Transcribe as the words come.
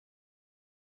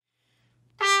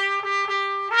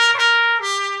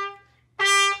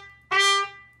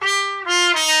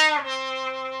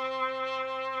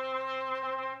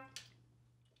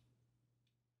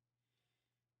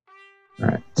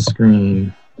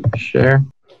screen share.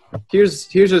 Here's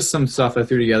just some stuff I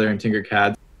threw together in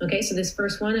Tinkercad. Okay, so this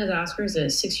first one is Oscar's a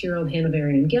 6-year-old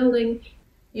Hanoverian gelding.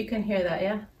 You can hear that,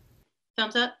 yeah?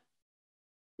 Thumbs up?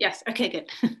 Yes, okay, good.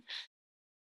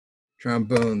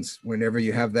 Trombones, whenever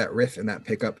you have that riff and that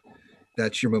pickup,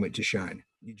 that's your moment to shine.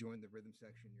 You join the rhythm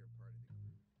section, you're a part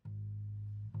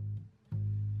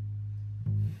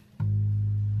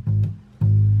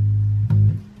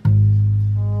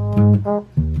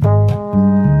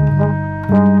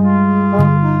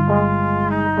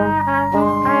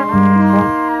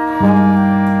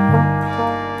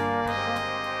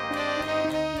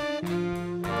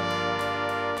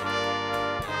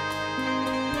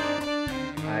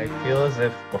I feel as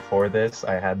if before this,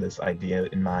 I had this idea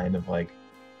in mind of like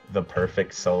the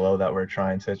perfect solo that we're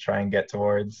trying and get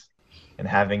towards, and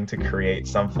having to create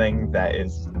something that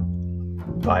is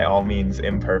by all means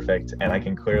imperfect, and I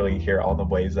can clearly hear all the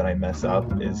ways that I mess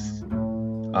up is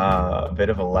a bit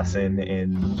of a lesson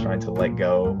in trying to let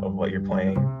go of what you're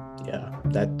playing. Yeah,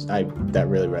 that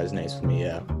really resonates with me,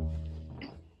 yeah.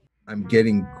 I'm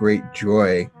getting great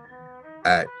joy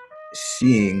at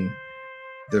seeing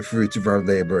the fruits of our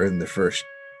labor in the first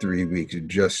 3 weeks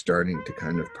just starting to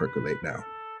kind of percolate now.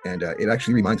 And it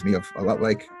actually reminds me of a lot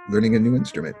like learning a new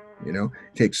instrument. You know,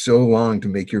 it takes so long to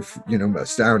make your, a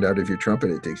sound out of your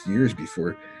trumpet. It takes years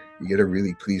before you get a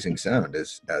really pleasing sound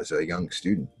as a young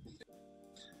student.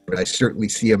 But I certainly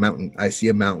see a mountain. I see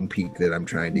a mountain peak that I'm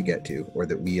trying to get to, or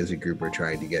that we as a group are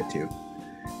trying to get to.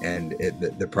 And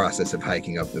the process of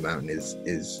hiking up the mountain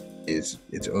is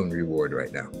its own reward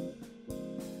right now.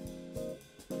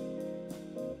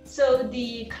 So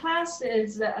the class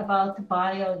is about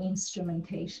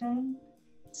bioinstrumentation.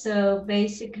 So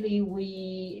basically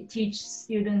we teach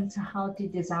students how to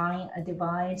design a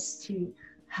device to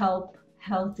help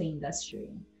health industry.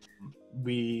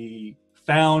 We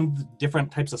found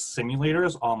different types of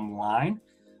simulators online,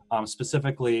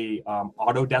 specifically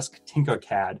Autodesk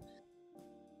Tinkercad.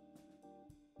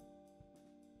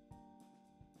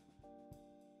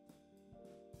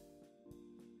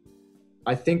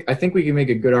 I think we can make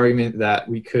a good argument that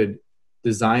we could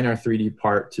design our 3D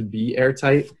part to be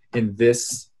airtight in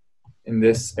this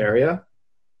area,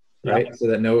 right? Yeah. So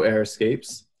that no air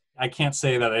escapes. I can't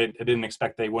say that I didn't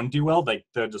expect they wouldn't do well.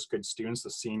 They're just good students, the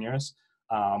seniors,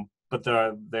 but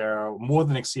they're more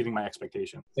than exceeding my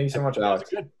expectation. Thank you so much, Alex.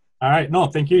 Good. All right, no,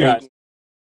 thank you guys.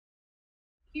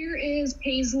 Here is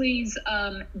Paisley's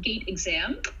gate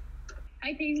exam.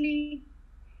 Hi, Paisley.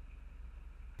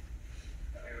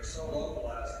 It was so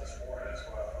localized this morning, that's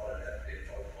why I thought it had to be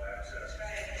local access.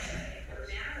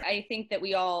 I think that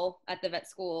we all at the vet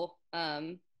school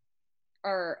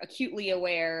are acutely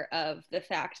aware of the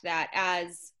fact that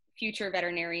as future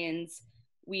veterinarians,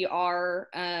 we are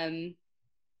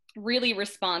really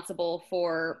responsible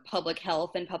for public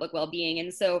health and public well-being.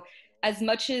 And so as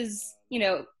much as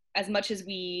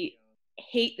we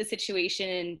hate the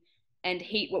situation and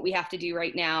hate what we have to do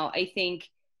right now, I think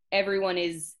everyone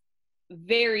is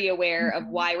very aware of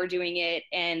why we're doing it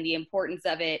and the importance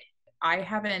of it. I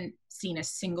haven't seen a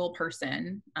single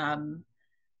person,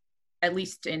 at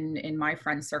least in my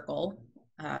friend circle,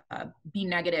 be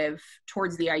negative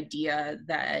towards the idea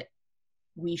that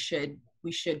we should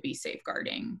be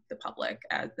safeguarding the public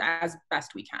as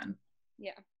best we can.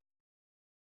 Yeah.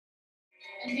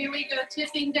 And here we go,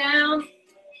 tipping down.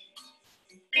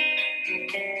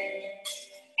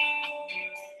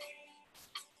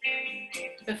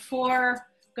 Before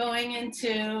going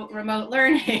into remote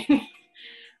learning,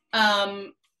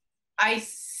 I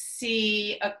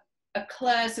see a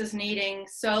class as needing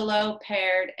solo,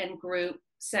 paired, and group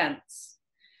sense.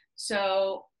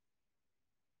 So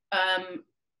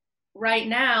right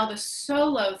now, the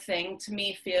solo thing to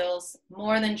me feels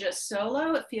more than just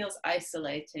solo, it feels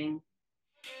isolating.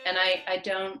 And I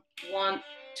don't want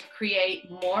to create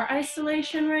more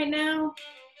isolation right now.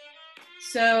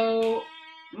 So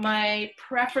my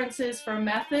preferences for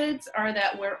methods are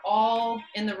that we're all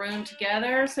in the room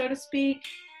together, so to speak.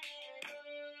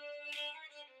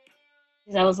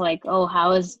 I was like, oh,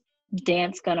 how is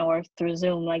dance gonna work through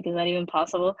Zoom? Like, is that even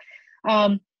possible?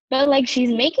 But like,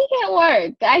 she's making it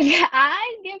work.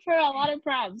 I give her a lot of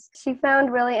props. She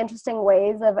found really interesting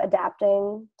ways of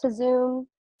adapting to Zoom.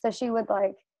 So she would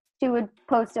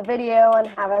post a video and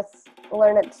have us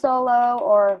learn it solo,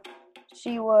 or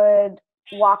she would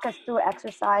walk us through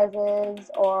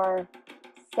exercises or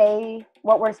say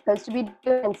what we're supposed to be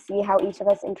doing and see how each of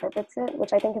us interprets it,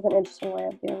 which I think is an interesting way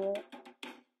of doing it.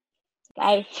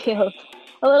 I feel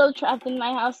a little trapped in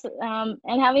my house, and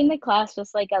having the class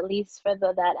just like at least for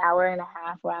that hour and a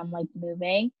half where I'm like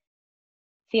moving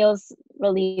feels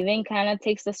relieving, kind of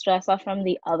takes the stress off from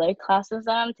the other classes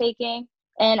that I'm taking.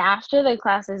 And after the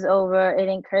class is over, it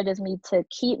encourages me to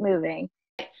keep moving.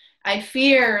 I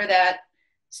fear that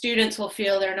students will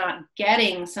feel they're not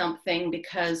getting something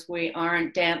because we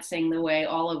aren't dancing the way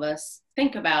all of us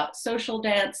think about social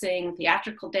dancing,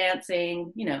 theatrical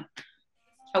dancing. You know,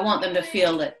 I want them to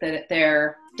feel that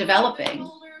they're developing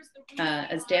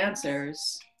as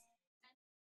dancers.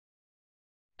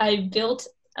 I built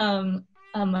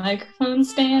a microphone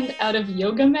stand out of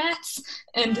yoga mats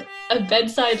and a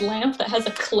bedside lamp that has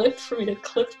a clip for me to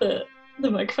clip the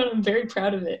microphone. I'm very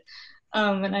proud of it.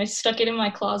 And I stuck it in my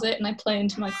closet and I play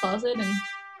into my closet and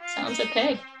it sounds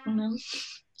okay. I don't know.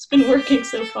 It's been working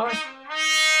so far.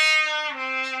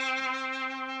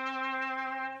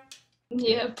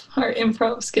 Yep, our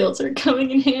improv skills are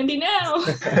coming in handy now.